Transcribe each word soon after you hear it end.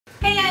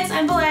guys,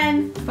 I'm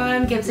Belen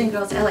from Gibson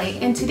Girls LA,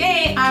 and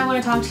today I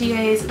want to talk to you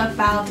guys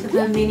about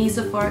the mini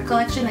Sephora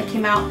collection that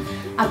came out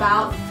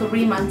about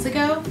 3 months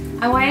ago.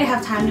 I wanted to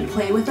have time to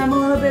play with them a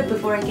little bit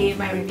before I gave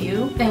my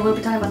review, and we'll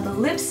be talking about the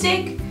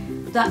lipstick,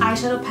 the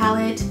eyeshadow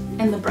palette,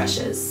 and the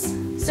brushes.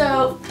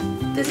 So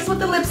this is what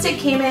the lipstick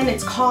came in.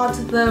 It's called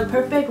the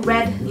Perfect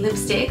Red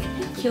Lipstick.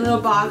 Cute little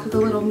box with a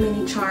little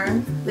mini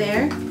charm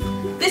there.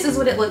 This is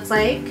what it looks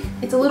like.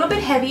 It's a little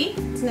bit heavy.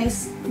 It's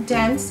nice,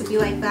 dense if you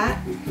like that.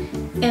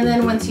 And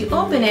then once you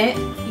open it,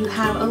 you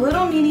have a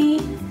little mini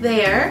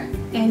there,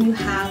 and you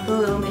have the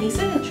little mini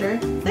signature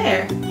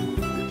there.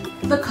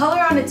 The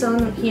color on its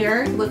own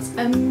here looks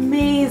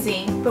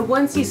amazing, but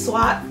once you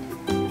swap,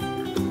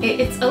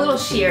 it's a little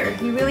sheer.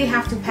 You really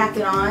have to pack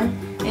it on,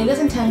 and it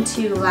doesn't tend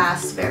to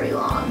last very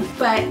long.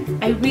 But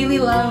I really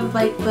love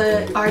like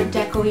the art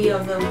deco-y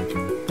of the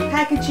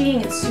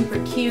packaging. It's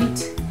super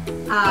cute.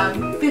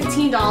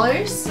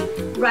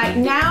 $15. Right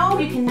now,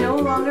 you can no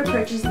longer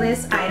purchase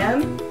this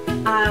item,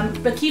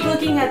 but keep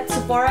looking at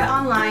Sephora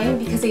online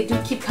because they do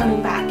keep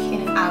coming back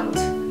in and out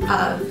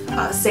of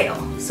sale.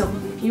 So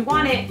if you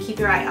want it, keep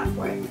your eye out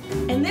for it.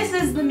 And this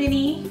is the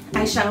mini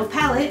eyeshadow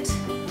palette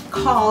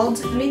called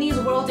Minnie's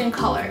World in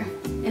Color.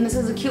 And this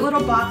is a cute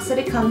little box that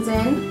it comes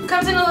in.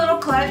 Comes in a little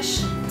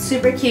clutch,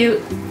 super cute.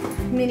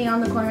 Minnie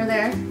on the corner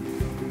there.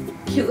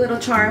 Cute little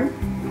charm.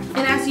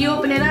 And as you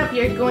open it up,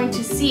 you're going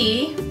to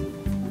see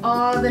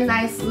all the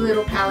nice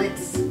little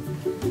palettes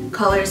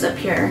colors up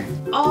here.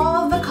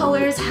 All the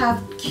colors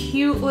have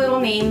cute little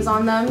names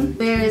on them.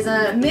 There's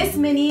a Miss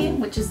Minnie,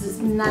 which is this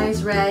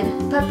nice red.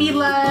 Puppy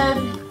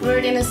Love,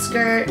 Bird in a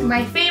Skirt.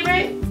 My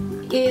favorite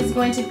is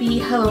going to be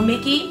Hello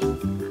Mickey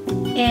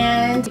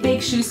and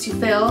Big Shoes to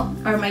Fill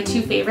are my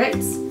two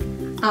favorites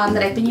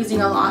that I've been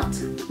using a lot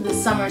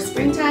this summer,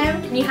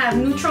 springtime. And you have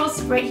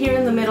neutrals right here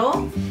in the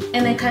middle,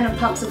 and then kind of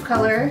pops of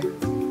color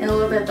and a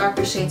little bit of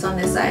darker shades on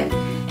this side.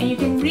 And you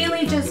can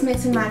really just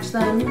mix and match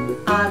them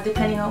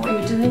depending on what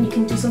you're doing. You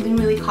can do something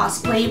really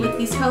cosplay with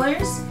these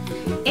colors,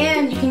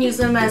 and you can use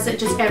them as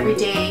just every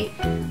day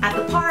at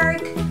the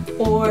park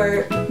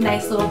or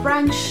nice little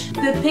brunch.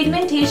 The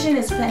pigmentation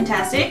is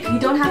fantastic. You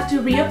don't have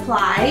to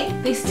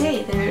reapply. They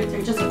stay.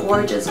 They're just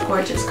gorgeous,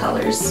 gorgeous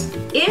colors.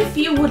 If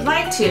you would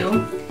like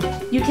to,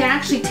 you can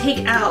actually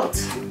take out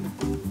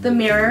the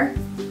mirror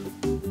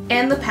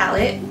and the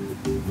palette.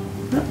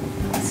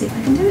 Let's see if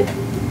I can do it.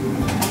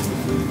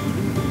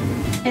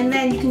 And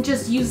then you can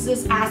just use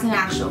this as an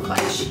actual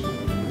clutch.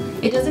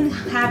 It doesn't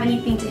have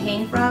anything to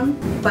hang from,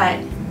 but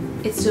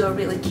it's still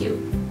really cute.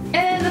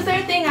 And the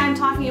third thing I'm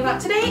talking about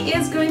today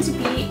is going to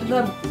be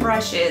the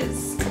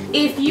brushes.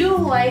 If you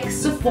like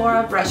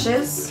Sephora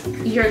brushes,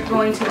 you're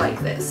going to like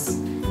this,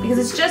 because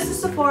it's just the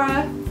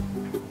Sephora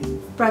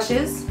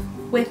brushes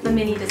with the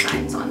mini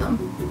designs on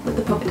them, with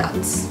the polka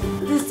dots.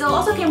 This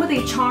also came with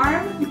a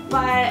charm,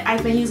 but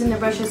I've been using the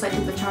brushes. I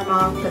took the charm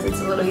off because it's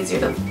a little easier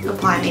to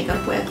apply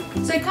makeup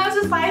with. So it comes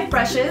with 5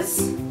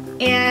 brushes,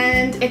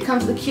 and it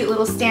comes with a cute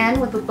little stand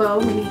with a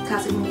bow,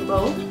 classic mini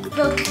bow.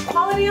 The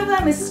quality of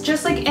them is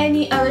just like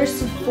any other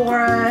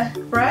Sephora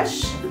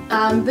brush.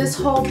 This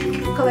whole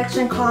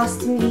collection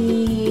cost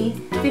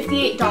me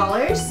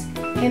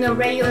 $58, and a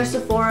regular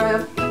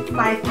Sephora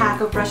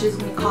 5-pack of brushes is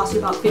going to cost you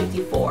about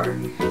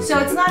 $54. So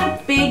it's not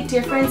a big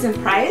difference in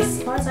price.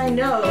 As far as I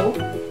know,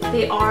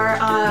 they are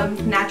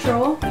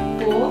natural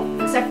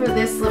wool, except for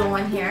this little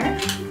one here,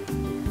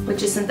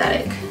 which is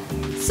synthetic.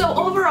 So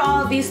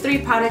overall, these 3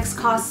 products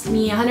cost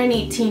me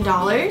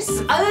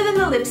 $118. Other than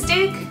the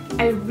lipstick,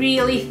 I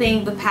really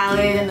think the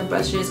palette and the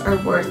brushes are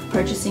worth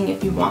purchasing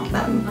if you want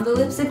them. The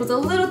lipstick was a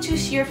little too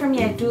sheer for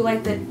me. I do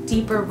like the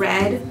deeper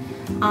red.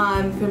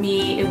 For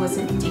me, it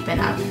wasn't deep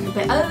enough.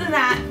 But other than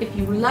that, if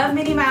you love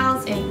Minnie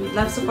Mouse and you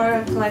love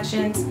Sephora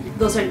collections,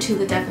 those are 2 of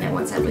the definite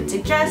ones I would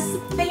suggest.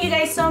 Thank you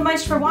guys so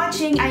much for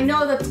watching. I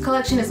know that the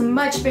collection is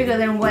much bigger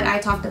than what I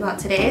talked about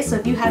today, so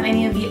if you have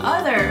any of the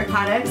other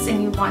products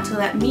and you want to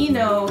let me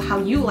know how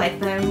you like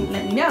them,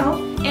 let me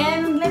know.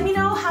 And let me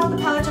know how the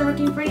palettes are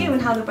working for you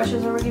and how the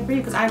brushes are working for you,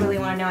 because I really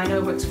want to know. I know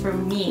it works for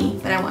me,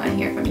 but I want to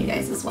hear from you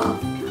guys as well.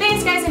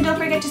 Thanks guys, and don't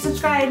forget to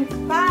subscribe.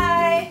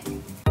 Bye!